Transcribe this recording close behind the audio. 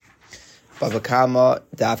Bava Kama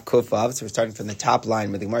Daf Kufav. So we're starting from the top line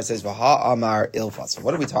where the Gemara says Vaha Amar Ilfa. So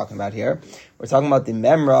what are we talking about here? We're talking about the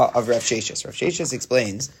Memra of Rav Sheshis. Rav Sheshis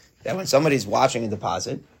explains that when somebody's watching a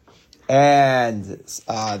deposit and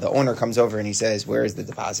the owner comes over and he says, "Where is the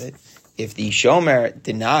deposit?" If the Shomer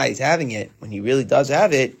denies having it when he really does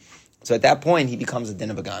have it, so at that point he becomes a din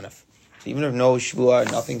of a ganav. So even if no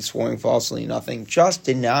shvua, nothing swearing falsely, nothing, just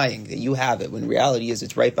denying that you have it when reality is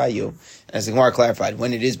it's right by you. And as the Gemara clarified,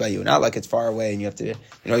 when it is by you, not like it's far away and you have to,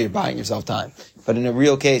 you're buying yourself time. But in a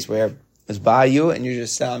real case where it's by you and you're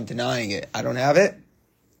just denying it, I don't have it,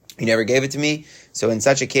 you never gave it to me. So in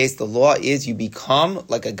such a case, the law is you become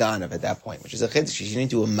like a ganav at that point, which is a chiddush. You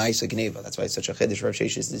didn't do a ma'isa gneva. That's why it's such a chiddush. Rav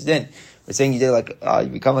Sheshis is din. We're saying you did you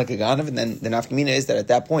become like a ganav, and then the nafkamina is that at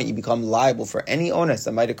that point you become liable for any onus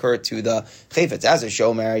that might occur to the chayfetz. As a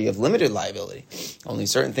shomer, you have limited liability, only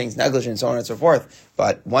certain things, negligence, so on and so forth.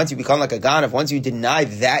 But once you become like a ganav, once you deny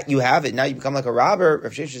that you have it, now you become like a robber.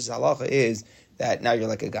 Rav Sheshis halacha is that now you're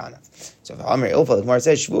like a ganav. So if Amr Ilfa, the Gemara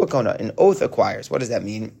says shvua kona, an oath acquires. What does that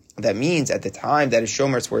mean? That means at the time that a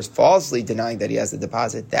shomer swears falsely denying that he has the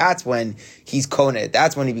deposit, that's when he's koneh.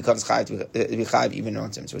 That's when he becomes chayiv even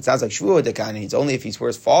on him. So it sounds like shvua dekana. It's only if he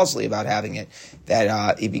swears falsely about having it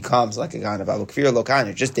that he becomes like a ganav. Avukfir lo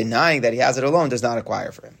kana. Just denying that he has it alone does not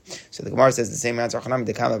acquire for him. So the Gemara says the same answer.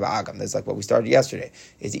 That's like what we started yesterday.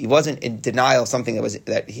 He wasn't in denial of something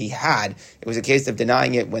that he had. It was a case of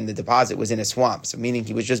denying it when the deposit was in a swamp. So meaning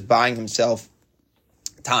he was just buying himself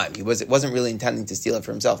time. It wasn't really intending to steal it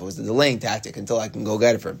for himself. It was a delaying tactic until I can go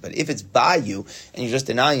get it for him. But if it's by you and you're just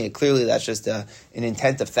denying it, clearly that's just an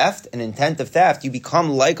intent of theft. An intent of theft, you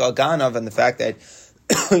become like a ganav and the fact that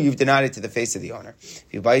you've denied it to the face of the owner. If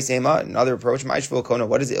you buy sema, another approach, my shvua kona,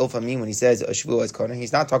 what does Ilfa mean when he says a shvua is kona?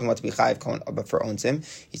 He's not talking about to be chayiv kona, but for onsim.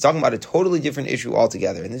 He's talking about a totally different issue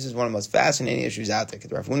altogether. And this is one of the most fascinating issues out there.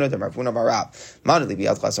 Someone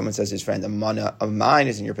says to his friend, a mana of mine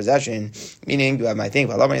is in your possession, meaning you have my thing.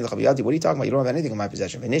 What are you talking about? You don't have anything in my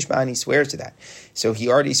possession. And he swears to that. So he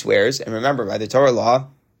already swears, and remember, by the Torah law,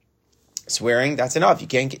 swearing, that's enough. You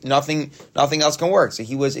can't get nothing else can work. So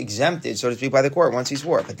he was exempted, so to speak, by the court once he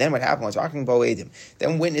swore. But then what happened was talking about Edim.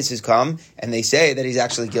 Then witnesses come and they say that he's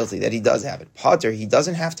actually guilty, that he does have it. Potter, he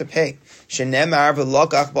doesn't have to pay. The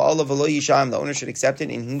owner should accept it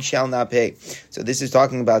and he shall not pay. So this is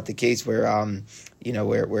talking about the case where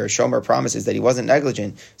where Shomer promises that he wasn't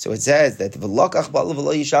negligent. So it says that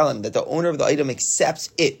the owner of the item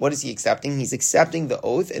accepts it. What is he accepting? He's accepting the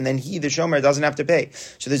oath, and then he, the Shomer, doesn't have to pay.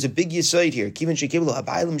 So there's a big yesod here.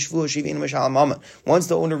 Once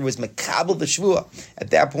the owner was makabel the shvua,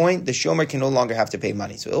 at that point, the Shomer can no longer have to pay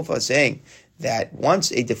money. So Ilfa is saying that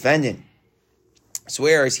once a defendant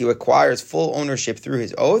swears, he requires full ownership through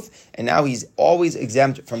his oath, and now he's always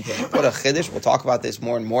exempt from paying. What a chiddush! We'll talk about this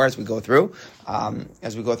more and more as we go through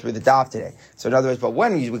the daf today. So in other words, but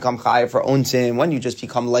when you become chayav for onsim, when you just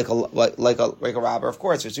become like a robber, of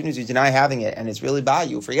course, as soon as you deny having it and it's really by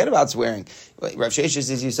you, forget about swearing. Rav Sheshis,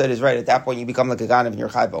 as you said, is right. At that point, you become like a ganav and you're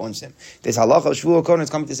chayav for onsim. This halacha of shvua kona is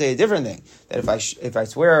coming to say a different thing. That if I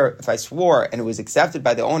swore and it was accepted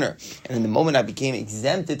by the owner, and in the moment I became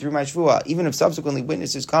exempted through my shvua, even if subsequently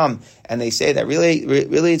witnesses come and they say that really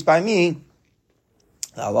it's by me,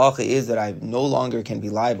 the halacha is that I no longer can be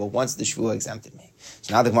liable once the shvua exempted me.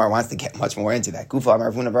 So now the Gemara wants to get much more into that. But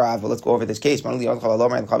let's go over this case. Someone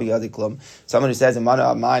who says, a mana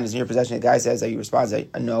of mine is in your possession. The guy says that he responds,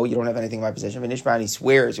 no, you don't have anything in my possession. And he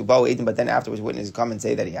swears, but then afterwards witnesses come and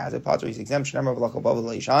say that he has it. Once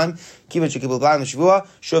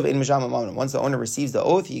the owner receives the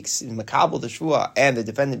oath, he makabel the shvua, and the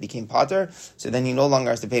defendant became pater, so then he no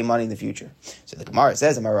longer has to pay money in the future. So the Gemara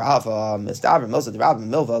says,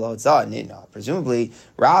 presumably,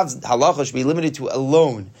 Rav's halacha should be limited to a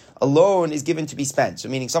loan. A loan is given to be spent. So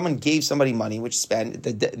meaning someone gave somebody money, which spent,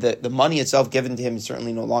 the money itself given to him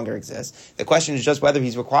certainly no longer exists. The question is just whether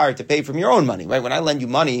he's required to pay from your own money, right? When I lend you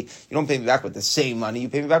money, you don't pay me back with the same money, you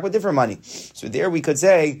pay me back with different money. So there we could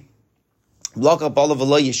say, he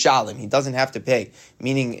doesn't have to pay,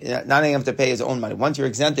 meaning not having to pay his own money. Once you're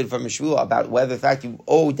exempted from a shvua about whether the fact you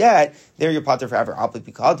owe debt, there you're pater forever.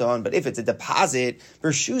 But if it's a deposit,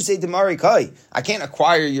 I can't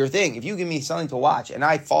acquire your thing. If you give me something to watch and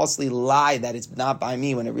I falsely lie that it's not by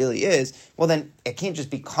me when it really is, well then it can't just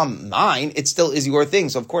become mine. It still is your thing.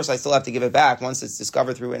 So of course I still have to give it back once it's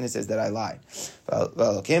discovered through witnesses that I lied.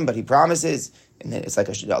 But he promises and then it's like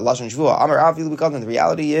a lashon shvua. Amar Rav b'kadon. The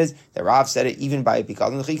reality is that Rav said it even by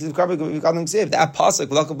b'kadon. That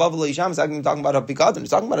pasuk is talking about a b'kadon. It's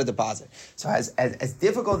talking about a deposit. So as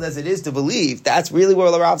difficult as it is to believe, that's really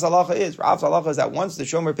where Rav's halacha is. Rav's halacha is that once the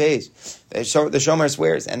shomer pays, the shomer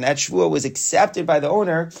swears, and that shvua was accepted by the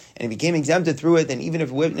owner, and he became exempted through it, then even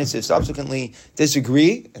if witnesses subsequently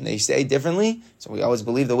disagree and they say differently, so we always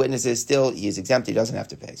believe the witness is still, he is exempt, he doesn't have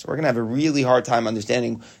to pay. So we're going to have a really hard time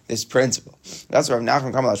understanding this principle. That's what Rav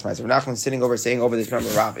Nachman Kamal So Rav Nachman sitting over, saying over this number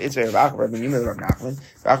of Rav. It's Rav Yumi, Rav Nachman.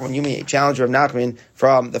 Rav Yumi challenged Rav Nachman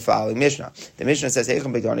from the following Mishnah. The Mishnah says, hey,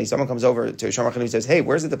 someone comes over to a Shomer Chinam who says, hey,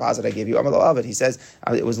 where's the deposit I gave you? Amar lo avid. He says,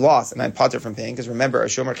 it was lost and I'm pater from paying, because remember, a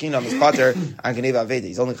Shomer Chinam is pater on Geneva Aveda.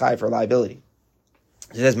 He's only chayav for liability.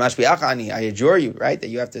 He says, Mashbiachani, I adjure you, right, that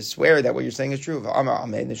you have to swear that what you're saying is true. Amar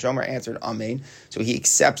Amen. The Shomer answered Amen. So he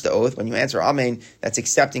accepts the oath. When you answer Amen, that's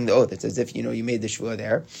accepting the oath. It's as if, you made the shvua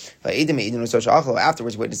there. But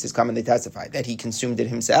afterwards, witnesses come and they testify that he consumed it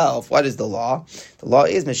himself. What is the law? The law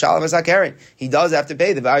is Mishalam Asakaren. He does have to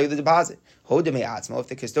pay the value of the deposit. If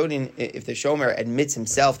the custodian, if the shomer admits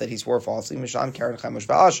himself that he swore falsely, so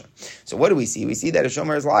what do we see? We see that a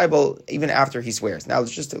shomer is liable even after he swears. Now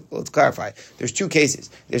let's clarify. There's two cases.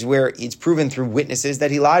 There's where it's proven through witnesses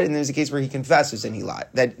that he lied, and there's a case where he confesses and he lied,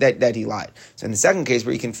 that he lied. So in the second case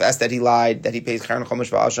where he confessed that he lied, that he pays keren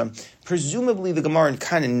chomesh v'asham, presumably the Gemara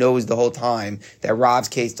kind of knows the whole time that Rav's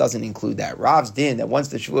case doesn't include that. Rav's din, that once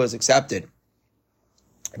the shvua is accepted,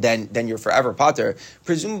 then you're forever pater.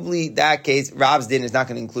 Presumably that case, Rav's din is not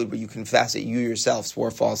going to include where you confess that you yourself swore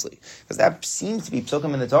falsely. Because that seems to be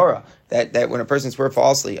psukim in the Torah, that when a person swore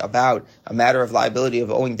falsely about a matter of liability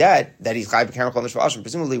of owing debt, that he's chayav b'keren chomesh v'asham.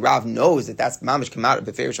 Presumably Rav knows that that's mamish come out of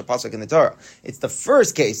the beferish pasuk in the Torah. It's the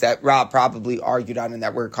first case that Rav probably argued on, and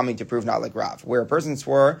that we're coming to prove not like Rav, where a person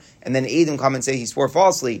swore, and then Eidim come and say he swore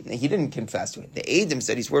falsely, and he didn't confess to it. The Eidim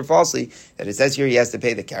said he swore falsely, that it says here he has to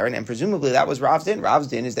pay the keren, and presumably that was Rav's din. Rav's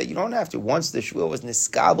din is that you don't have to. Once the shvua was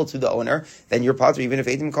niskabel to the owner, then you're pater even if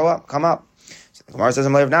Eidim come up. So the Gemara says,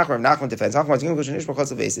 Rav Nachman defends.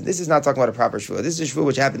 This is not talking about a proper shvua. This is a shvua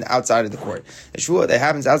which happened outside of the court. A shvua that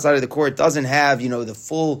happens outside of the court doesn't have, the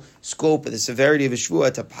full scope of the severity of a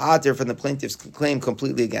shvua to pater from the plaintiff's claim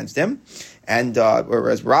completely against him. And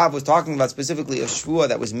whereas Rav was talking about specifically a shvua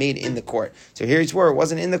that was made in the court. So here he swore it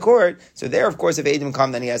wasn't in the court. So there, of course, if Eidim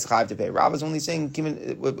come, then he has chayav to pay. Rav is only saying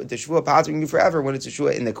with the shvua patering you forever when it's a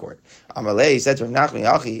shvua in the court. Amalei, he said to Rav Nachman,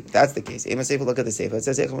 Yachi, if that's the case, Ema Sefer, look at the Sefer. It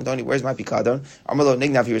says, where's my pikadon? Amalo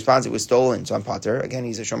Nignav, he responds, it was stolen, so I'm pater. Again,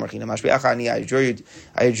 he's a shomer chinam.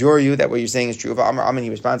 I adjure you that what you're saying is true. Amar Amen, he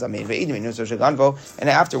responds, Amen. And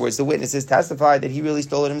afterwards, the witnesses testified that he really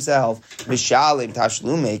stole it himself. Mishalim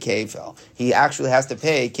tashlume kefel. He actually has to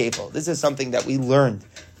pay kefel. This is something that we learned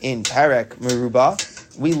in Perek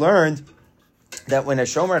Meruba. We learned that when a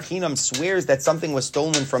shomer chinam swears that something was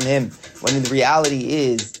stolen from him, when in reality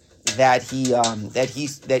is that he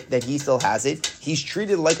still has it, he's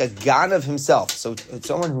treated like a ganav himself. So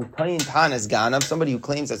someone who's tayin tan as ganav, somebody who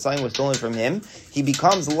claims that something was stolen from him, he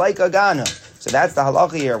becomes like a ganav. So that's the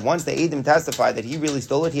halacha here. Once the Eidim testify that he really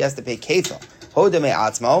stole it, he has to pay kefil. Hodeme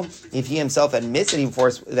atzmo, if he himself admits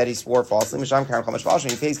that he swore falsely, misham karen chomesh v'asham,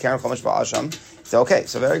 he pays karen chomesh v'asham. So okay,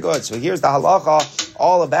 so very good. So here's the halacha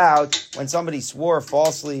all about when somebody swore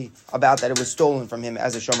falsely about that it was stolen from him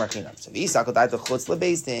as a shomer chinam. So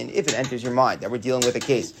if it enters your mind that we're dealing with a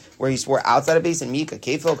case where he swore outside of beis din, mika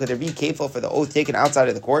kefil, could there be kefil for the oath taken outside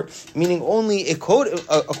of the court? Meaning only a court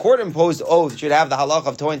imposed oath should have the halacha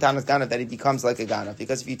of toin tanas ganav, that he becomes like a ganav.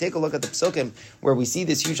 Because if you take a look at the psukim where we see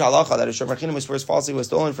this huge halacha that a shomer chinam was swears falsely was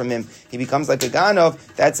stolen from him, he becomes like a ganav,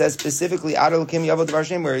 that says specifically adol kim yavod devar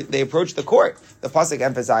shem, where they approach the court. The pasuk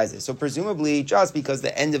emphasizes. So presumably, just because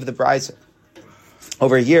the end of the brisa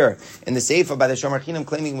over here in the Seifa by the Shomer Chinam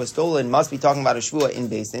claiming it was stolen must be talking about a shvua in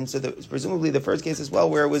beis din. So presumably the first case as well,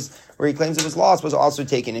 where he claims it was lost, was also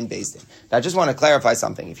taken in beis din. Now I just want to clarify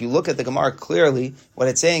something. If you look at the Gemara clearly, what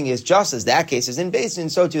it's saying is just as that case is in beis din,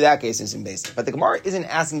 so too that case is in beis din. But the Gemara isn't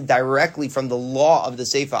asking directly from the law of the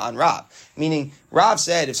Seifa on Rav. Meaning, Rav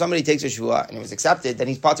said if somebody takes a shvua and it was accepted, then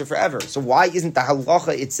he's pater forever. So why isn't the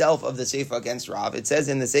halacha itself of the Seifa against Rav? It says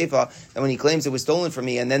in the Seifa that when he claims it was stolen from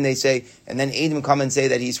me, and then Eidim come and say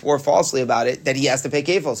that he swore falsely about it, that he has to pay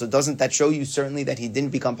kefil. So doesn't that show you certainly that he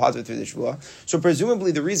didn't become pater through the shvua? So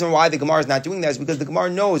presumably the reason why the Gemara is not doing that is because the Gemara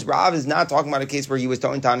knows Rav is not talking about a case where he was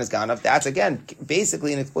toin tanas ganav. That's again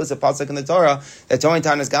basically an explicit pasuk in the Torah that toin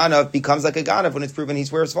tanas ganav becomes like a ganav when it's proven he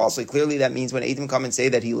swears falsely. Clearly that means when Eidim come and say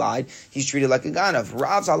that he lied, he's treated like a ganav.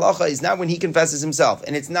 Rav's halacha is not when he confesses himself,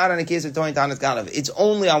 and it's not on a case of toin tanas ganav. It's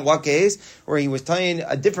only on what case where he was telling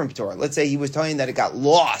a different Torah. Let's say he was telling that it got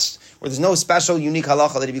lost where there's no special unique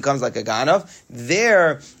halacha that he becomes like a ganav,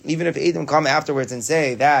 there, even if Eidim come afterwards and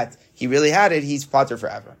say that he really had it, he's pater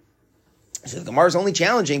forever. So the Gemara is only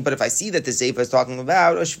challenging, but if I see that the Seifa is talking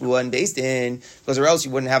about a shvua and based in, because or else you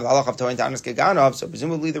wouldn't have the halach of toin tanis keganov, so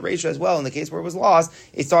presumably the Reisha as well, in the case where it was lost,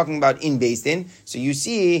 it's talking about in based in. So you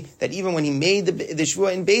see that even when he made the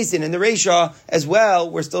shvua in based in the Reisha as well,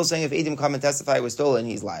 we're still saying if Eidim come and testify it was stolen,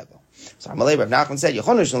 he's liable. So Amalei Rav Nachman said,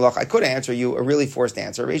 I could answer you a really forced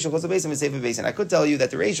answer. I could tell you that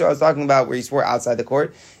the Reisha is talking about where he swore outside the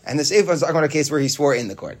court, and the Seifa is talking about a case where he swore in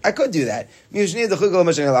the court. I could do that. I'm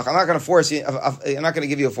not going to force you. I'm not going to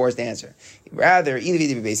give you a forced answer. Rather,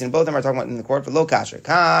 either basin. Both of them are talking about in the court for lo kasher.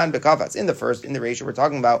 Kan bekafats. In the Reisha, we're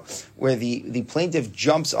talking about where the plaintiff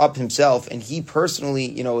jumps up himself and he personally,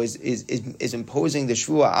 is imposing the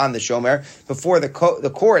shvua on the shomer before the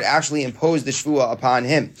court actually imposed the shvua upon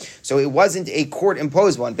him. So it wasn't a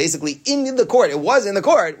court-imposed one. Basically, in the court, it was in the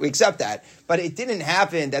court, we accept that, but it didn't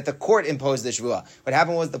happen that the court imposed the shvua. What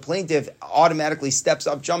happened was the plaintiff automatically steps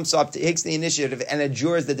up, jumps up, takes the initiative, and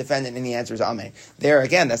adjures the defendant, and the answer is amen. There,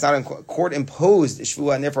 again, that's not a court-imposed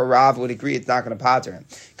shvua, and therefore Rav would agree it's not going to pater him.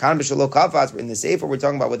 Kan b'shelo kafas, in the Sefer, we're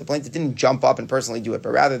talking about where the plaintiff didn't jump up and personally do it,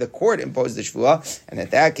 but rather the court imposed the shvua, and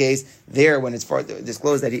at that case, there, when it's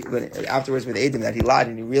disclosed that afterwards with Eidim that he lied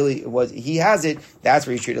and he has it, that's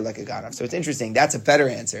where he's treated like a ganav. So it's interesting. That's a better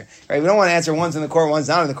answer, right? We don't want to answer one's in the court, one's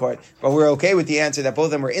not in the court, but we're okay with the answer that both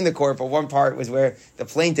of them were in the court, but one part was where the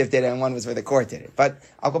plaintiff did it and one was where the court did it. But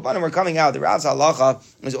Al Kapanim, we're coming out. The Rav's halacha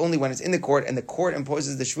is only when it's in the court and the court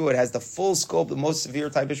imposes the shvua. It has the full scope, the most severe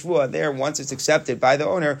type of shvua. There, once it's accepted by the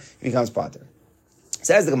owner, it becomes pater.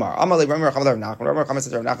 Says the Gemara, I know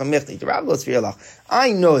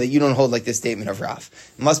that you don't hold like this statement of Rav.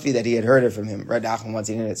 It must be that he had heard it from him. Rav Nachman once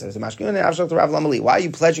he did it. So why are you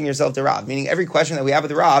pledging yourself to Rav? Meaning every question that we have with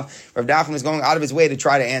the Rav Nachman is going out of his way to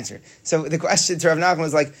try to answer. So the question to Rav Nachman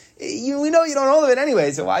was like, we know you don't hold of it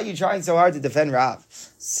anyway, so why are you trying so hard to defend Rav?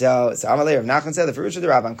 So Amalei Rav Nachman said, the Furush of the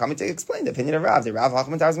Rav, I'm coming to explain the opinion of Rav. The Rav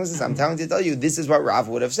Hachman Taz says, I'm telling you to tell you, this is what Rav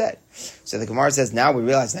would have said. So the Gemara says, now we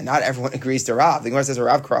realize that not everyone agrees to Rav. The Gemara says,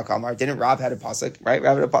 Rav Kara Kamar, didn't Rav had a pasuk, right?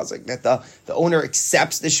 Rav had a pasuk that the owner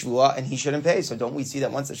accepts the shvua and he shouldn't pay. So don't we see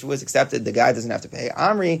that once the shvua is accepted, the guy doesn't have to pay?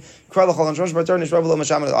 Amri, the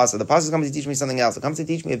pasuk comes to teach me something else. It comes to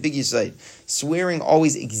teach me a big yesod. Swearing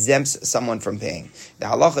always exempts someone from paying. The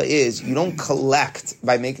halacha is, you don't collect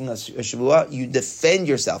by making a shvua, you defend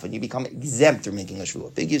yourself and you become exempt through making a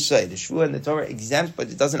shvua. Big yesod. The shvua in the Torah exempts, but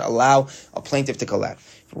it doesn't allow a plaintiff to collect.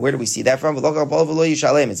 Where do we see that from? It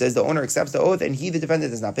says the owner accepts the oath and he, the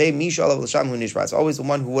defendant, does not pay. It's always the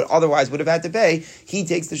one who otherwise would have had to pay. He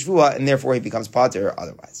takes the shvua and therefore he becomes pater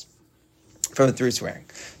otherwise. From through swearing.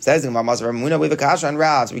 Says the Gemara, we have a kasha on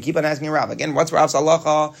Rav. So we keep on asking Rav. Again, what's Rav's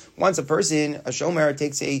halacha? Once a person, a shomer,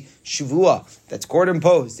 takes a shvua that's court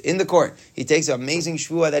imposed in the court, he takes an amazing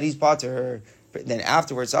shvua that he's pater. Then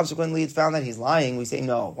afterwards, subsequently, it's found that he's lying. We say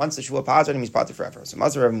no. Once the shvua pater him, he's pater forever. So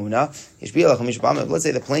Mazar Rav Muna, let's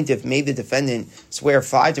say the plaintiff made the defendant swear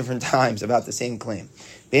 5 different times about the same claim.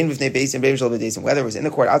 Whether it was in the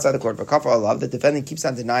court, outside the court, the defendant keeps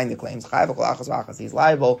on denying the claims. He's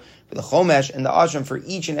liable for the chomesh and the ashram for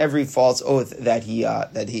each and every false oath that he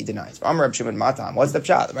denies. What's the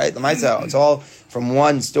pshat, right? It's all from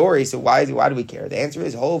one story, so why do we care? The answer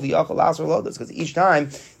is because each time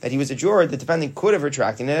that he was adjured, the defendant could have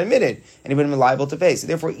retracted and admitted, and he would have been liable to pay. So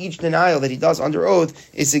therefore, each denial that he does under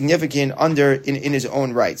oath is significant in his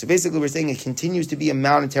own right. So basically, we're saying it continues to be a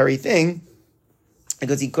monetary thing,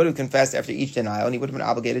 because he could have confessed after each denial and he would have been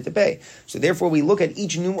obligated to pay. So therefore we look at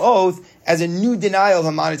each new oath as a new denial of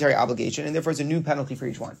a monetary obligation, and therefore it's a new penalty for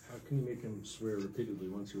each one. How can you make him swear repeatedly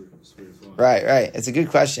once he swears once? Right. It's a good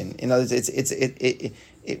question.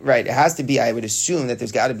 Right. It has to be, I would assume that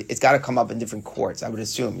it's got to come up in different courts. I would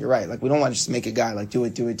assume. You're right. Like we don't want to just make a guy like do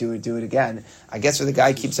it again. I guess what the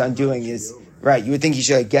guy keeps on doing is, right, you would think he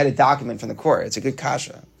should get a document from the court. It's a good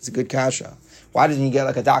kasha. Why doesn't he get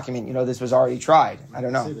like a document? This was already tried. I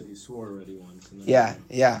don't know. Say that he swore already once. Yeah.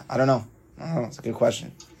 I don't know. It's a good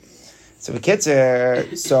question. So the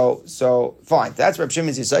kitzer, so fine. That's Reb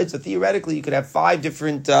Shimon's yesod. So theoretically, you could have 5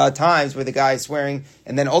 different times where the guy is swearing,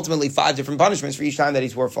 and then ultimately 5 different punishments for each time that he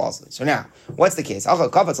swore falsely. So now, what's the case?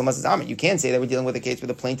 You can't say that we're dealing with a case where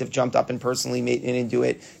the plaintiff jumped up and personally didn't do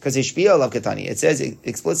it because hishbia alav katani. It says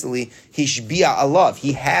explicitly hishbia alav.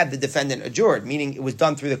 He had the defendant adjured, meaning it was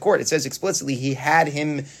done through the court. It says explicitly he had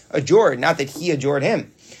him adjured, not that he adjured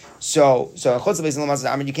him. So you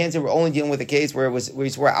can't say we're only dealing with a case where he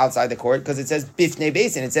swore outside the court, because it says bifnei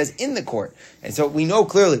basin, it says in the court. And so we know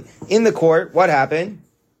clearly in the court what happened.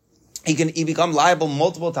 he become liable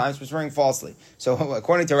multiple times for swearing falsely. So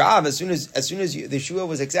according to Rav, as soon as the shua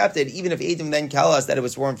was accepted, even if Eidim then tell us that it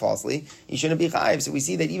was sworn falsely, he shouldn't be chayiv. So we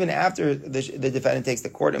see that even after the defendant takes the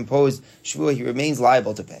court imposed shua, he remains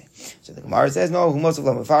liable to pay. So the Gemara says, no,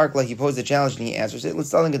 he posed the challenge and he answers it. Let's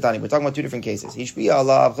tell him We're talking about two different cases. Hishbiya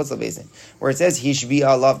Allah where it says Hishbiya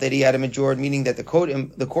Allah that he had a majority, meaning that the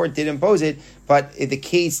court did impose it, but the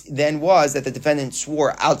case then was that the defendant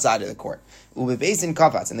swore outside of the court. Ubebesin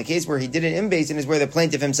kafats. And the case where he did it in basin is where the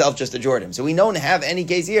plaintiff himself just adjured him. So we don't have any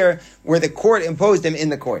case here where the court imposed him in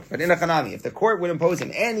the court. But in a chanami, if the court would impose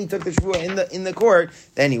him and he took the shvua in the court,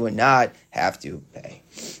 then he would not have to pay.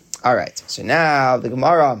 All right. So now the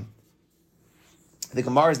Gemara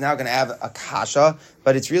is now going to have a kasha,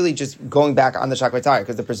 but it's really just going back on the shakvatayr,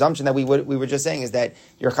 because the presumption that we were just saying is that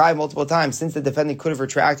you're chayiv multiple times since the defendant could have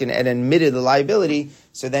retracted and admitted the liability.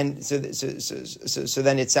 So then it's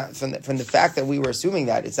from the fact that we were assuming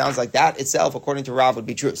that, it sounds like that itself, according to Rav, would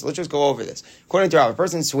be true. So let's just go over this. According to Rav, a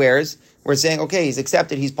person swears, we're saying, okay, he's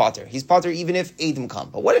accepted, he's pater. He's pater even if Eidim come.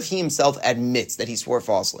 But what if he himself admits that he swore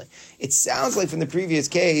falsely? It sounds like from the previous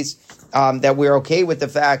case that we're okay with the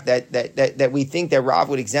fact that we think that Rav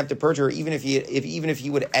would exempt a perjurer even if he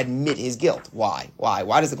would admit his guilt. Why?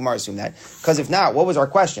 Why does the Gemara assume that? Because if not, what was our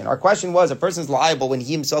question? Our question was a person's liable when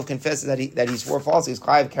he himself confesses that he swore falsely. He's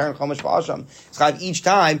chayiv karen chomesh v'asham. He's chayiv each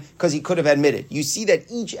time because he could have admitted. You see that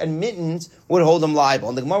each admittance would hold him liable,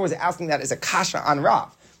 and the Gemara was asking that as a kasha on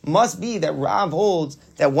Rav. Must be that Rav holds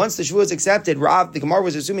that once the shvua is accepted, the Gemara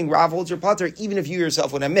was assuming Rav holds your pater even if you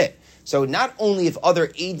yourself would admit. So not only if other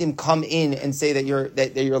Eidim come in and say that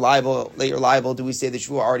you're liable, do we say the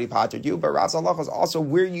shvua already patered you, but Rav's halacha is also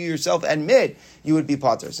where you yourself admit you would be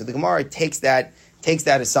pater. So the Gemara takes that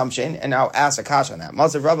assumption and now asks a kasha on that.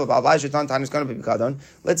 Let's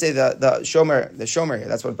say the shomer here,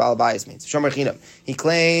 that's what Balabayas means. Shomer chinam. He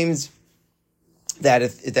claims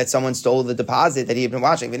that someone stole the deposit that he had been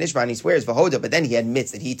watching. V'nishma, and he swears v'hoda, but then he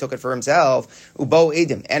admits that he took it for himself. Ubo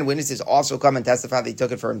edim, and witnesses also come and testify that he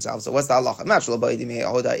took it for himself. So what's the halacha? Mashal ubo edim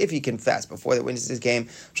hoda. If he confessed before the witnesses came,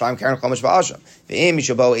 sham karen chomesh v'asham. V'im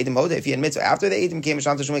mishubo edim hoda. If he admits after the edim came,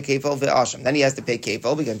 sham tashum kefil v'asham. Then he has to pay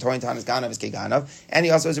kefil because torin tan is ganav is keganav, and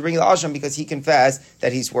he also has to bring the asham because he confessed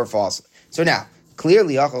that he swore falsely. So now,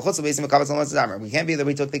 clearly, we can't be that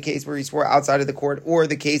we took the case where he swore outside of the court or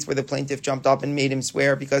the case where the plaintiff jumped up and made him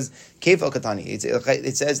swear because kefil katani. It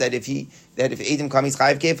says that if Eidim come, he's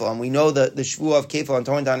chayiv kefil, and we know the shvua of kefil and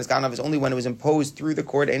torin dan is ganav is only when it was imposed through the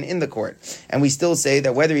court and in the court. And we still say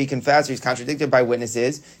that whether he confessed or he's contradicted by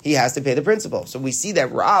witnesses, he has to pay the principal. So we see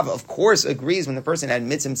that Rav, of course, agrees when the person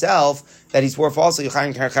admits himself that he swore falsely.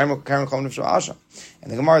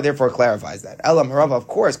 And the Gemara therefore clarifies that. Elam Harava, of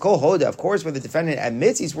course, Kol Hoda, of course, where the defendant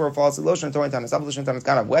admits he swore falsely,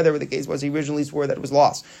 whether the case was he originally swore that it was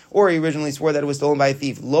lost, or he originally swore that it was stolen by a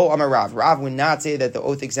thief. Lo Amar Rav. Rav would not say that the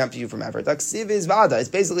oath exempts you from effort. Taksiv is Vada. It's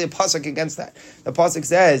basically a pasuk against that. The pasuk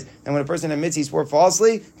says that when a person admits he swore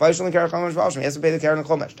falsely, he has to pay the karen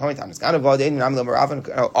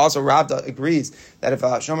chomesh. Also, Rav agrees that if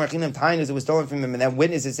Shomer Chinam Tainas it was stolen from him, and then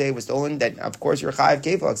witnesses say it was stolen, then of course you're chayiv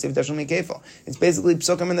kefil. It's basically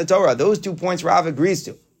psukim in the Torah. Those 2 points Rav agrees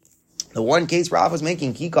to. The one case Rav was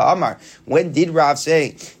making, Kika Amar. When did Rav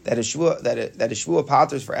say that a shvua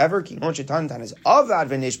paters forever? He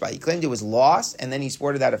claimed it was lost, and then he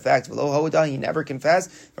swore to that effect. He never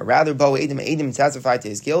confessed, but rather Bo Eidim testified to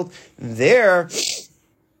his guilt.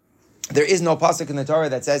 There is no pasuk in the Torah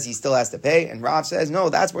that says he still has to pay, and Rav says, no,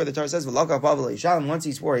 that's where the Torah says, once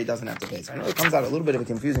he swore, he doesn't have to pay. So I know it comes out a little bit of a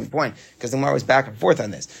confusing point, because the Gemara was back and forth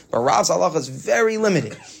on this. But Rav's halacha is very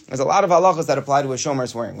limited. There's a lot of halachas that apply to a shomer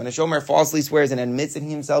swearing. When a shomer falsely swears and admits that he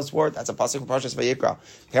himself swore, that's a pasuk from Parshas Vayikra.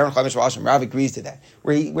 Rav agrees to that.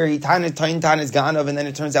 Where he tan is ganav, and then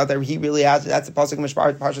it turns out that he really has, that's a pasuk from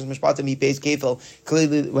Parshas Mishpatim, he pays kefil,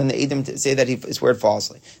 clearly when the Eidim say that he sweared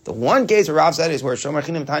falsely. The one case where Rav said is where shomer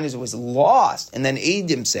chinam tainis was lost, and then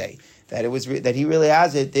Eidim say that that he really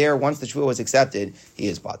has it there. Once the shvua was accepted, he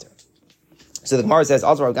is pater. So the Gemara says,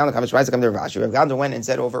 also Rav Gandhi comes to Ravashi. Rav Gandhi went and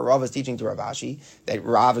said over Rav was teaching to Ravashi that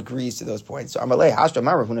Rav agrees to those points. So Amalei Hashta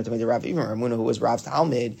Mar Ravuna to Rav, even Ravuna, who was Rav's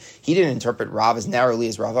Talmud, he didn't interpret Rav as narrowly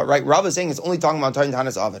as Rav. Right? Rav is saying it's only talking about Tarin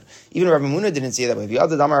Tanis Avid. Even Rav Ravuna didn't see it that way. He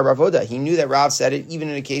knew that Rav said it even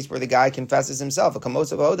in a case where the guy confesses himself, a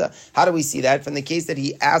Kamosa Voda. How do we see that? From the case that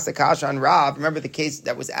he asked the Kasha on Rav, remember the case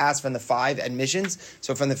that was asked from the 5 admissions?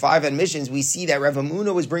 So from the 5 admissions, we see that Rav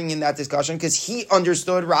Ravuna was bringing in that discussion because he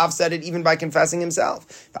understood Rav said it even by confession confessing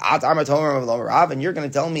himself. And you're going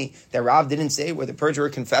to tell me that Rav didn't say where the perjurer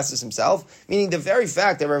confesses himself? Meaning the very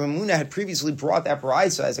fact that Rav Huna had previously brought that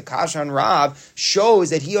Baraisa as a kasha on Rav shows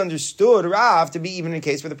that he understood Rav to be even in a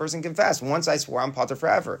case where the person confessed. Once I swore, I'm pater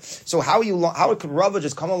forever. So how could Rav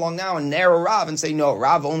just come along now and narrow Rav and say, no,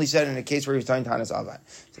 Rav only said in a case where he was telling Tanas Avad?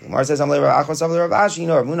 So the Gemara says, this is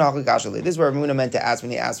where Rav Huna meant to ask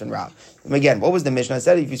when he asked in Rav. And again, what was the Mishnah? It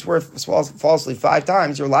said if you swear falsely 5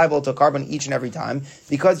 times, you're liable to carbon each and every time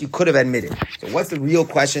because you could have admitted. So what's the real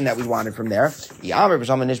question that we wanted from there? If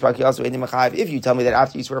you tell me that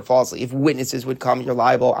after you swear falsely, if witnesses would come, you're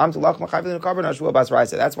liable. That's why you're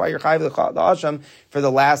chayiv the asham for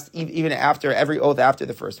the last, even after every oath after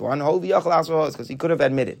the first one, because he could have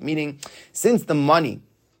admitted. Meaning, since the money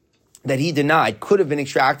that he denied could have been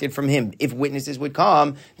extracted from him if witnesses would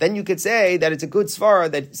come, then you could say that it's a good svara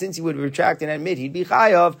that since he would retract and admit, he'd be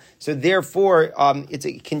chayav. So therefore,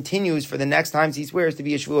 it continues for the next times he swears to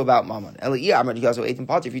be a shvu about mammon.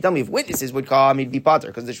 If you tell me if witnesses would come, he'd be pater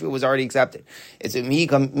because the shvu was already accepted. Could it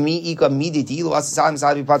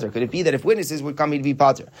be that if witnesses would come, he'd be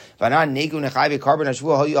pater? And we'll be mechayiv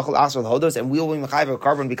a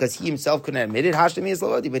carbon because he himself couldn't admit it.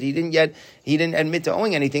 But he didn't admit to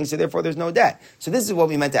owing anything, so therefore there's no debt. So this is what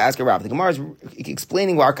we meant to ask Rav. The Gemara is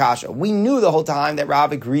explaining our kasha. We knew the whole time that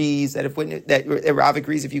Rav agrees that Rav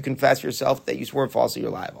agrees if you confess yourself that you swore falsely,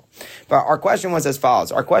 you're liable. But our question was as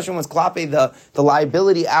follows. Our question was klape the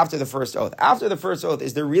liability after the first oath. After the first oath,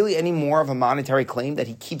 is there really any more of a monetary claim that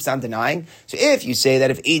he keeps on denying? So if you say that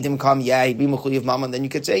if Eidim come, he'd be mechuyev mammon, then you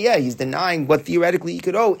could say, he's denying what theoretically he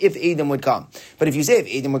could owe if Eidim would come. But if you say if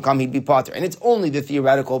Eidim would come, he'd be pater. And it's only the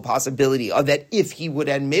theoretical possibility of that if he would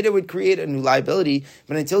admit it would create a new liability,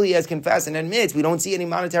 but until he has confessed and admits, we don't see any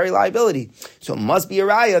monetary liability. So it must be a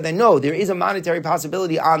raya that no, there is a monetary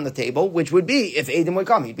possibility on the table, which would be if Eidim would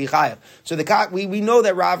come, he'd be chayav. So we know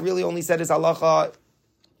that Rav really only said his halacha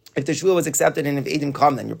if the shvuah was accepted and if Eidim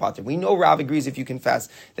come, then you're pater. We know Rav agrees if you confess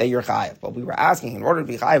that you're chayav. But we were asking, in order to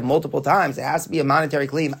be chayav multiple times, it has to be a monetary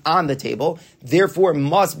claim on the table. Therefore, it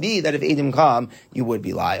must be that if Eidim come, you would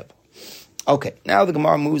be liable. Okay, now the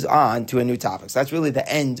Gemara moves on to a new topic. So that's really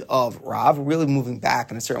the end of Rav. We're really moving back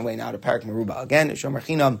in a certain way now to Parak Meruba. Again, Shomer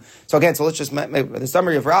Chinam. So let's just make the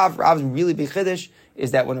summary of Rav. Rav's really big chiddush is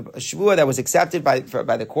that when a shvuah that was accepted by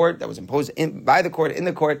the court, that was imposed by the court, in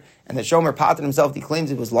the court, and the Shomer pater himself, he claims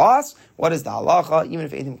it was lost, what is the halacha? Even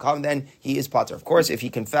if Eidim come, then he is pater. Of course, if he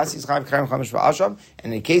confesses, and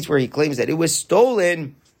in a case where he claims that it was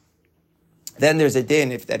stolen, then there's a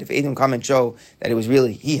din if Eidim come and show that it was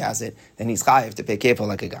really, he has it, then he's chayiv to pay kefil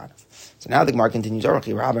like a ganav. So now the Gemara continues,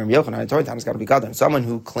 someone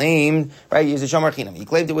who claimed, right, he's a shomer chinam, he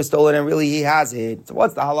claimed it was stolen and really he has it. So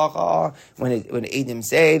what's the halacha when Eidim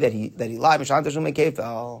say that he lied?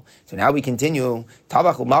 So now we continue,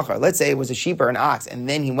 let's say it was a sheep or an ox, and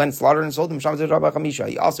then he went and slaughtered and sold him,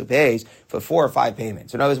 he also pays for 4 or 5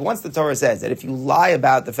 payments. So in other words, once the Torah says that if you lie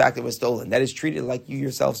about the fact it was stolen, that is treated like you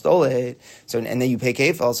yourself stole it, so and then you pay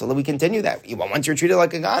kefil, so we continue that. Once you're treated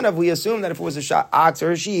like a ganav, we assume that if it was a ox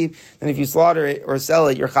or a sheep, then if you slaughter it or sell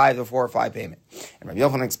it, you're chayiv the 4 or 5 payment. And Rabbi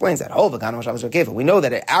Yochanan explains that. We know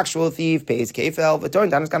that an actual thief pays kefil, but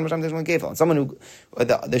and someone who,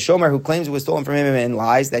 the shomer who claims it was stolen from him and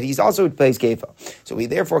lies, that he's also pays kefil. So we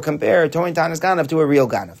therefore compare Toin Tanas Ganav to a real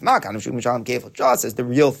ganav. Just as the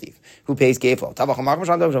real thief who pays kefil.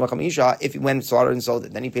 If he went and slaughtered and sold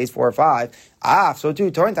it, then he pays 4 or 5. So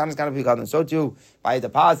too, Toin Tanas Ganav becomes, so too, by a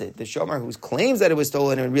deposit, the shomer who claims that it was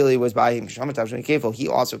stolen and really was by him, he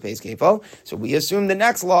also pays kefil. So we assume the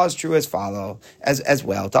next law is true as well. If he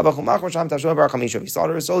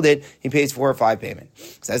slaughtered or sold it, he pays 4 or 5 payment.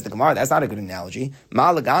 Says the Gemara, that's not a good analogy.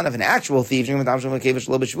 Malagan of an actual thief,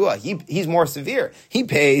 he's more severe. He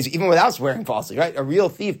pays even without swearing falsely, right? A real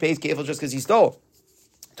thief pays kefil just because he stole.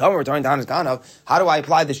 How do I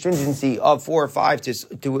apply the stringency of 4 or 5 to a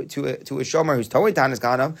shomer who's towing tanas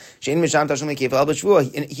ganav?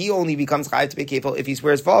 He only becomes chayav to pay kefil if he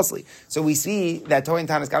swears falsely. So we see that towing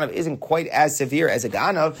tanas ganav isn't quite as severe as a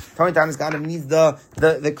ganav. Towing tanas ganav needs the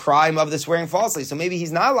crime of the swearing falsely. So maybe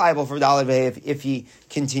he's not liable for daled if he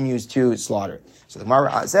continues to slaughter. So the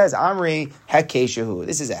Gemara says, Amri hekeshahu.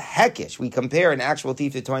 This is a hekesh. We compare an actual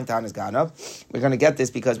thief to Toin Tanas Ganav. We're going to get this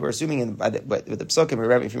because we're assuming with the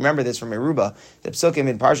psukim, if you remember this from Meruba, the psukim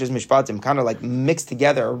in Parshas Mishpatim kind of like mix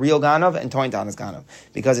together a real Ganav and Toin Tanas Ganav.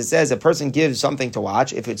 Because it says a person gives something to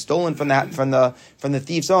watch. If it's stolen from the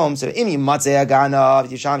thief's home, so imi matzeh Ganav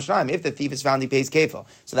yishan shnaim. If the thief is found, he pays kefil.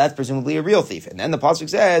 So that's presumably a real thief. And then the pasuk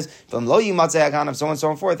says, from lo yi matzeh Ganav, so on and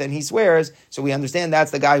so forth, and he swears. So we understand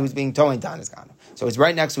that's the guy who's being Toin Tanas Ganav. So it's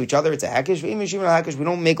right next to each other. It's a hekesh. We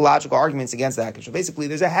don't make logical arguments against the hekesh. So basically,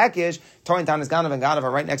 there's a hekesh. Toin Tanis Ganav and Ganav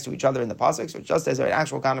are right next to each other in the pasuk. So just as an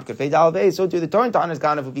actual Ganav could pay Dalvei, so too the Toin Tanis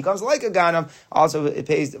Ganav, who becomes like a Ganav, also it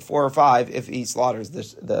pays 4 or 5 if he slaughters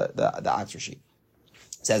the ox or sheep.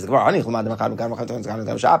 Says the Gemara,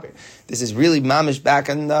 this is really mamish back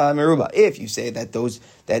in Meruba. If you say that the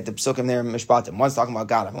psukim there mishpatim, one's talking about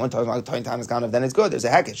Ganav, one talking about Toin Tanis Ganav, then it's good. There's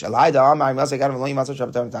a hekesh.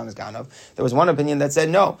 There was one opinion that said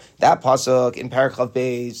no. That pasuk in Parachav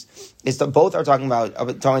Beis both are talking about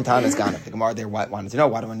Toin Tanis Ganav. The Gemara there wanted to know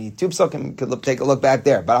why do I need 2 psukim? Could take a look back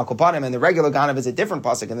there. But Al Kopanim and the regular Ganav is a different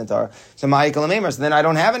pasuk in the Torah. So Ma'ikal so then I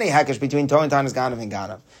don't have any hekesh between Toin Tanis Ganav and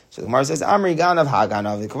Ganav. So the Gemara says Amri Ganav Ha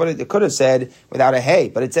Ganav. It could have said without a hey,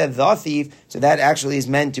 but it said the thief, so that actually is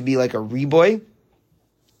meant to be like a reboy.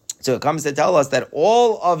 So it comes to tell us that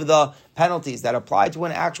all of the penalties that apply to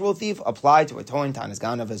an actual thief apply to a Toin Tanis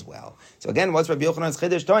Ganav as well. So again, what's Rabbi Yochanan's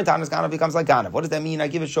chiddush? Toin Tanis Ganav becomes like Ganav. What does that mean? I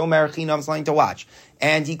give a shomer chinam something to watch,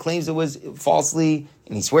 and he claims it was falsely,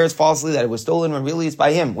 and he swears falsely that it was stolen when really it's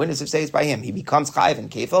by him. Witnesses say it's by him. He becomes chayiv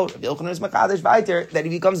and kefil. Rabbi Yochanan is makadesh vayter that he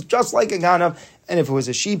becomes just like a Ganav, and if it was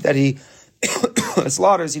a sheep that he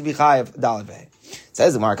slaughters, he'd be chayiv dalvei.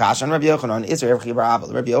 Says the Gemara, Kasha and Rabbi Yochanan, Isra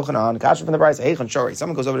Rabbi Yochanan, Kasha from the Brisa, Heichon Shori.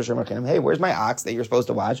 Someone goes over to Shomer Chinim, hey, where's my ox that you're supposed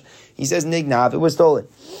to watch? He says, Nignav, it was stolen.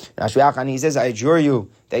 Nashviachan, he says, I adjure you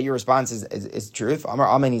that your response is truth. Amar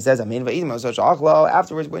Amen, he says, Amen va'idim osach achlo.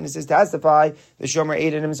 Afterwards, witnesses testify, the Shomer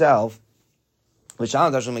ate it himself. The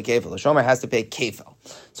Shomer has to pay kefil.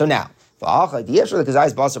 So now,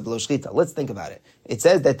 let's think about it. It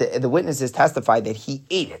says that the witnesses testified that he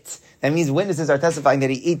ate it. That means witnesses are testifying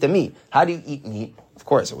that he ate the meat. How do you eat meat? Of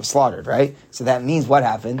course, it was slaughtered, right? So that means what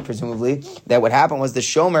happened, presumably, that what happened was the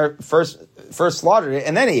shomer first slaughtered it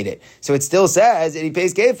and then ate it. So it still says that he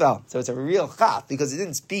pays kefil. So it's a real chaf because it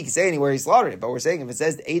didn't say anywhere he slaughtered it. But we're saying if it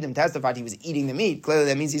says Adam testified he was eating the meat, clearly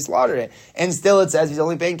that means he slaughtered it. And still it says he's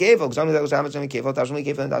only paying kefil.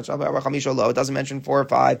 It doesn't mention 4 or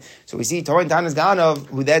 5. So we see Toin Tanis Ganav,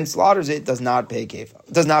 who then slaughters it, does not pay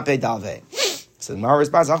kefil, does not pay dalvei. So the Gemara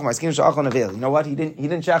responds, you know what? He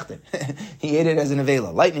didn't shecht it. He ate it as an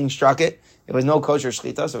avela. Lightning struck it. There was no kosher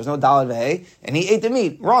shchita, so there was no dalad ve'eh, and he ate the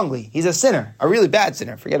meat wrongly. He's a sinner, a really bad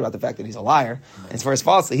sinner. Forget about the fact that he's a liar and swears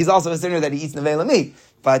falsely. He's also a sinner that he eats nevela meat,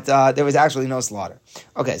 but there was actually no slaughter.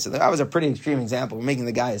 Okay, so that was a pretty extreme example. We're making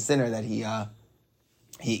the guy a sinner that he ate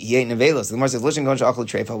nevela. So the Gemara says, "Listen, go shachal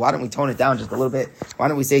treifa." Why don't we tone it down just a little bit? Why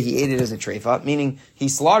don't we say he ate it as a treifa, meaning he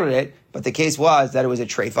slaughtered it, but the case was that it was a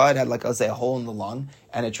treifa. It had, like, let's say, a hole in the lung,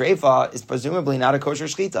 and a treifa is presumably not a kosher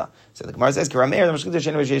shchita. So the Gemara says,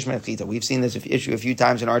 we've seen this issue a few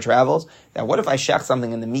times in our travels, that what if I shech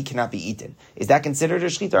something and the meat cannot be eaten? Is that considered a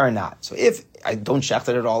shchita or not? So if I don't shech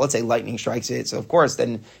it at all, let's say lightning strikes it, so of course,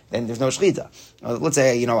 then there's no shchita. Let's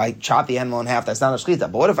say, I chop the animal in half, that's not a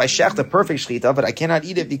shchita. But what if I shech the perfect shchita, but I cannot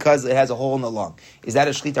eat it because it has a hole in the lung? Is that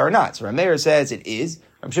a shchita or not? So Rameir says it is.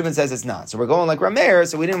 Ram Shimon says it's not. So we're going like Rameir,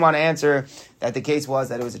 so we didn't want to answer that the case was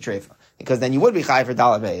that it was a treifa. Because then you would be chayiv for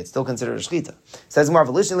dalad ve'eh. It's still considered a shchita. Says more,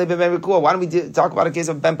 why don't we talk about a case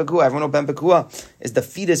of ben pekua? Everyone know ben pekua is the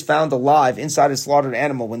fetus found alive inside a slaughtered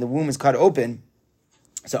animal when the womb is cut open.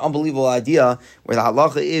 It's an unbelievable idea where the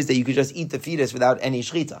halacha is that you could just eat the fetus without any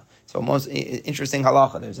shchita. So most interesting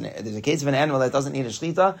halacha. There's a case of an animal that doesn't need a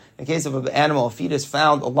shchita, a case of an animal, a fetus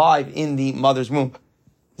found alive in the mother's womb.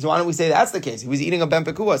 So why don't we say that's the case? He was eating a ben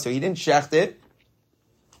pekua, so he didn't shecht it,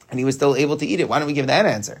 and he was still able to eat it. Why don't we give that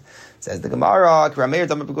answer? Says the Gemara, we're going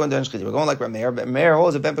like Rameir, but Rameir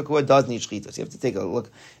holds a ben pekua does need shchita. So you have to take a look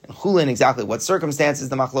in Chulin exactly what circumstances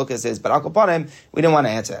the machlokas is. But Akopanim, we didn't want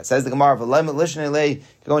to answer that. Says the Gemara, why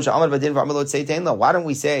don't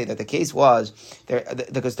we say that the case was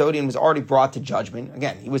the custodian was already brought to judgment?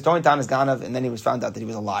 Again, he was throwing down his ganav, and then he was found out that he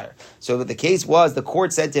was a liar. So the case was the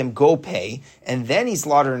court said to him, go pay, and then he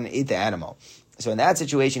slaughtered and ate the animal. So in that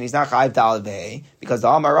situation, he's not chayiv dalad ve'eh, because the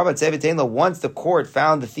Amar Rabba Tzevet once the court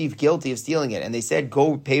found the thief guilty of stealing it, and they said,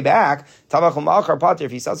 go pay back, tabachal machar pater,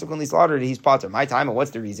 if he subsequently slaughtered it, he's pater. My time, and what's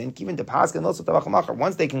the reason? Even to paskin also tabachal machar.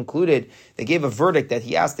 Once they concluded, they gave a verdict that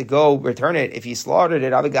he has to go return it if he slaughtered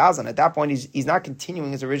it, abigazlan. At that point, he's not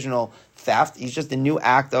continuing his original theft, he's just a new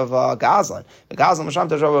act of gazlan.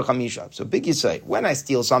 So big you say, when I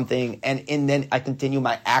steal something, and then I continue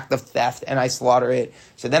my act of theft, and I slaughter it,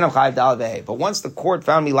 so then I'm chayiv dalad ve'eh. But once the court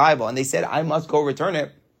found me liable, and they said, I must go return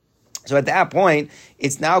it, So at that point,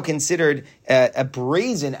 it's now considered a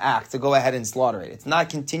brazen act to go ahead and slaughter it. It's not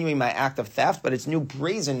continuing my act of theft, but it's new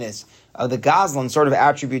brazenness of the gazlan sort of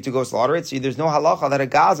attribute to go slaughter it. So there's no halacha that a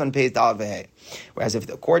gazlan pays dalad v'hei. Whereas if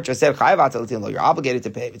the court just said chayav atal, you're obligated to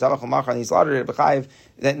pay. And he slaughtered it,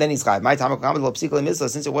 then he's chayav. My time,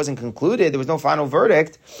 since it wasn't concluded, there was no final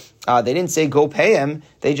verdict. They didn't say go pay him.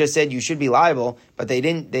 They just said you should be liable, but they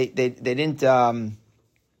didn't. They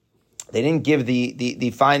didn't give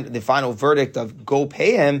the final verdict of go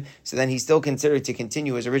pay him, so then he's still considered to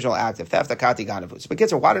continue his original act of theft. Akati ganavu. So, but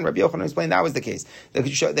why didn't Rabbi Yochanan explain that was the case?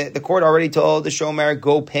 The court already told the shomer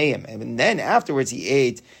go pay him, and then afterwards he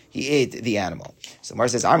ate the animal. So Mar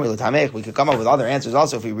says, we could come up with other answers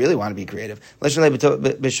also if we really want to be creative. Maybe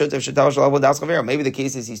the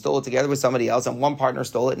case is he stole it together with somebody else, and one partner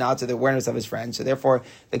stole it not to the awareness of his friend. So therefore,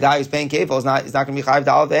 the guy who's paying kefil is not going to be chayiv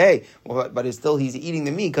dalad v'hei, but he's eating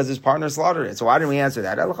the meat because his partner slaughtered it. So why didn't we answer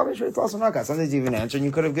that? Sometimes you even answer, and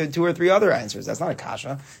you could have given 2 or 3 other answers. That's not a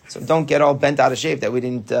kasha. So don't get all bent out of shape that we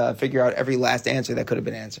didn't figure out every last answer that could have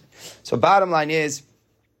been answered. So bottom line is,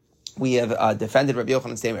 we have defended Rabbi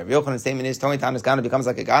Yochanan's statement. Rabbi Yochanan's statement is, Tony Tanis Ganav becomes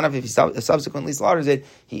like a Ganav. If he subsequently slaughters it,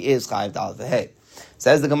 he is chayiv dalad v'hei.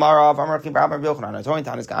 Says the Gemara of Amar Rabbi Yochanan, Tony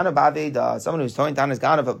Tanis Ganav b'aved, someone who's Tony Tanis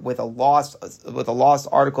Ganav with a lost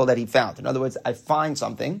article that he found. In other words, I find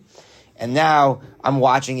something, and now I'm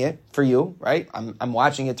watching it for you, right? I'm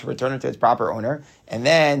watching it to return it to its proper owner, and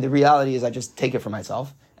then the reality is I just take it for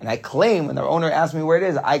myself. And I claim, when the owner asks me where it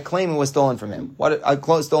is, I claim it was stolen from him.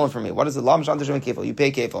 Stolen from me. What is it? You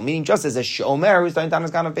pay kefil. Meaning, just as a shomer who's talking down his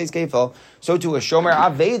pays kefil, so too a shomer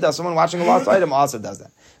aveda, someone watching a lost item, also does that.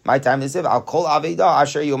 My time is if I'll call aveda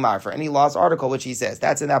asher yomar for any lost article which he says.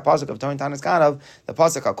 That's in that pasuk of Tony Tanis Ganav. The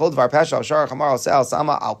pasuk I'll call dvar pesha al shar chamar al sel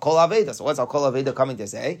sama I'll call aveda. So what's I'll call aveda coming to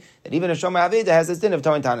say? That even a shomer aveda has this din of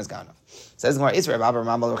Tony Tanis Ganav. Says it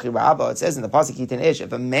says in the pasuk Yitin Ish,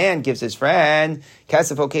 if a man gives his friend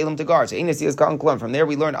kesef okelim to guard, so from there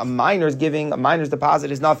we learn a minor's deposit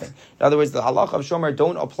is nothing. In other words, the halacha of shomer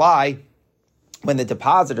don't apply when the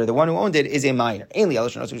depositor, the one who owned it, is a minor. I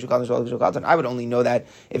would only know that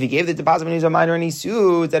if he gave the deposit when he was a minor and he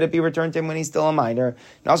sued, that it be returned to him when he's still a minor.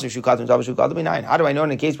 How do I know in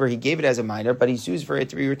a case where he gave it as a minor, but he sues for it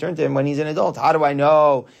to be returned to him when he's an adult? How do I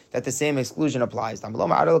know that the same exclusion applies? Until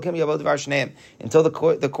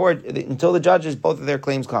the judges, both of their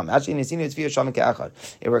claims come. It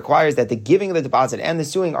requires that the giving of the deposit and the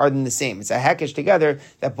suing are the same. It's a hekesh together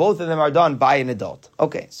that both of them are done by an adult.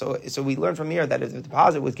 Okay, so we learn from here that if the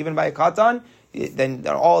deposit was given by a katan, then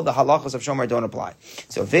all the halachos of shomer don't apply.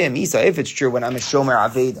 So if it's true when I'm a shomer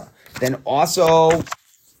aveda, then also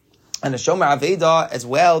and a shomer aveda as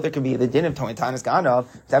well, there could be the din of Tony Tanis Ganav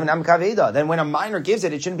to have an amik aveda. Then when a minor gives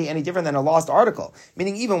it, it shouldn't be any different than a lost article.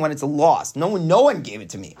 Meaning even when it's lost, no one gave it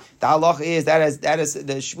to me. The halach is that is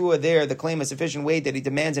the shvua there, the claim of sufficient weight that he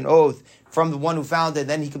demands an oath from the one who found it,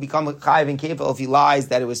 then he could become a chayiv and kefil if he lies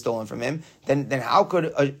that it was stolen from him. Then how could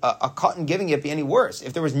a cotton giving it be any worse?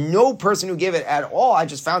 If there was no person who gave it at all, I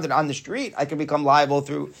just found it on the street, I could become liable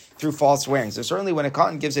through false swearing. So certainly when a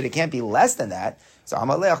cotton gives it, it can't be less than that. So we're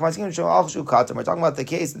talking about the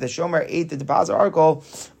case that the shomer ate the deposit article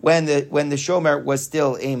when the shomer was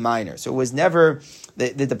still a minor. So it was never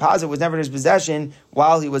the deposit was never in his possession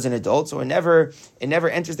while he was an adult. So it never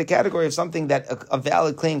enters the category of something that a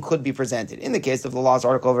valid claim could be presented. In the case of the lost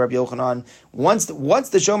article of Rabbi Yochanan, once the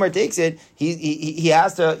shomer takes it, he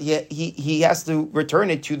has to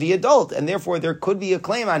return it to the adult, and therefore there could be a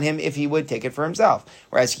claim on him if he would take it for himself.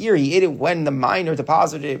 Whereas here he ate it when the minor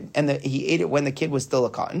deposited, and he ate it when the kid was still a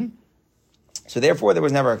cotton. So therefore, there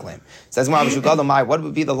was never a claim. Says what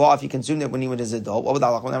would be the law if he consumed it when he was an adult? What would the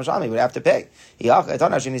halacha? He would have to pay.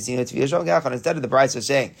 Instead of the Brisa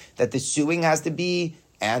saying that the suing has to be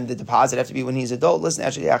and the deposit have to be when he's adult. Listen,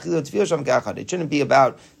 actually, it shouldn't be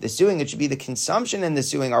about the suing. It should be the consumption and the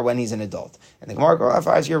suing are when he's an adult. And the Gemara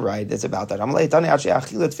clarifies, you're right, it's about that.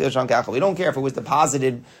 We don't care if it was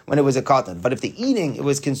deposited when it was a cotton. But if the eating, it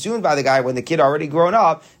was consumed by the guy when the kid already grown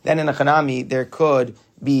up, then in a chanami, there could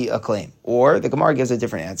be a claim. Or the Gemara gives a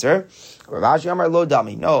different answer. Rav Ashi Amar lo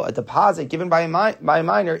dami. No, a deposit given by a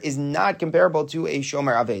minor is not comparable to a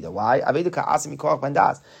shomer aveda. Why? Aveda ka'asim mikoach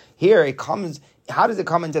bandas. Here it comes. How does it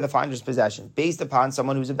come into the finder's possession? Based upon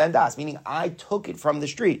someone who's a bendas, meaning I took it from the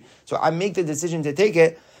street. So I make the decision to take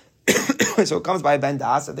it So it comes by a ben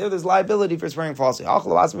das. So there's liability for swearing falsely.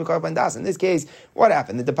 In this case, what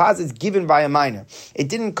happened? The deposit is given by a minor. It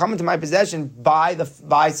didn't come into my possession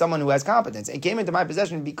by someone who has competence. It came into my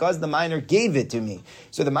possession because the minor gave it to me.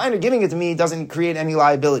 So the minor giving it to me doesn't create any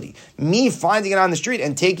liability. Me finding it on the street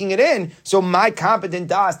and taking it in, so my competent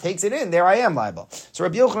das takes it in, there I am liable. So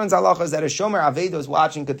Rabbi Yochanan's halacha is that a shomer avedo is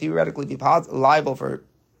watching could theoretically be liable for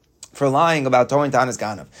lying about Torah and Tanis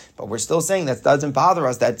Ganav. But we're still saying that doesn't bother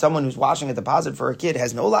us that someone who's washing a deposit for a kid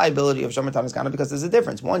has no liability of Shomer Tanis Ganav because there's a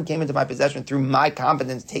difference. One came into my possession through my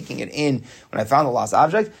competence taking it in when I found the lost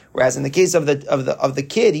object, whereas in the case of the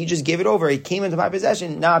kid, he just gave it over. It came into my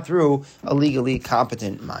possession not through a legally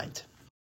competent mind.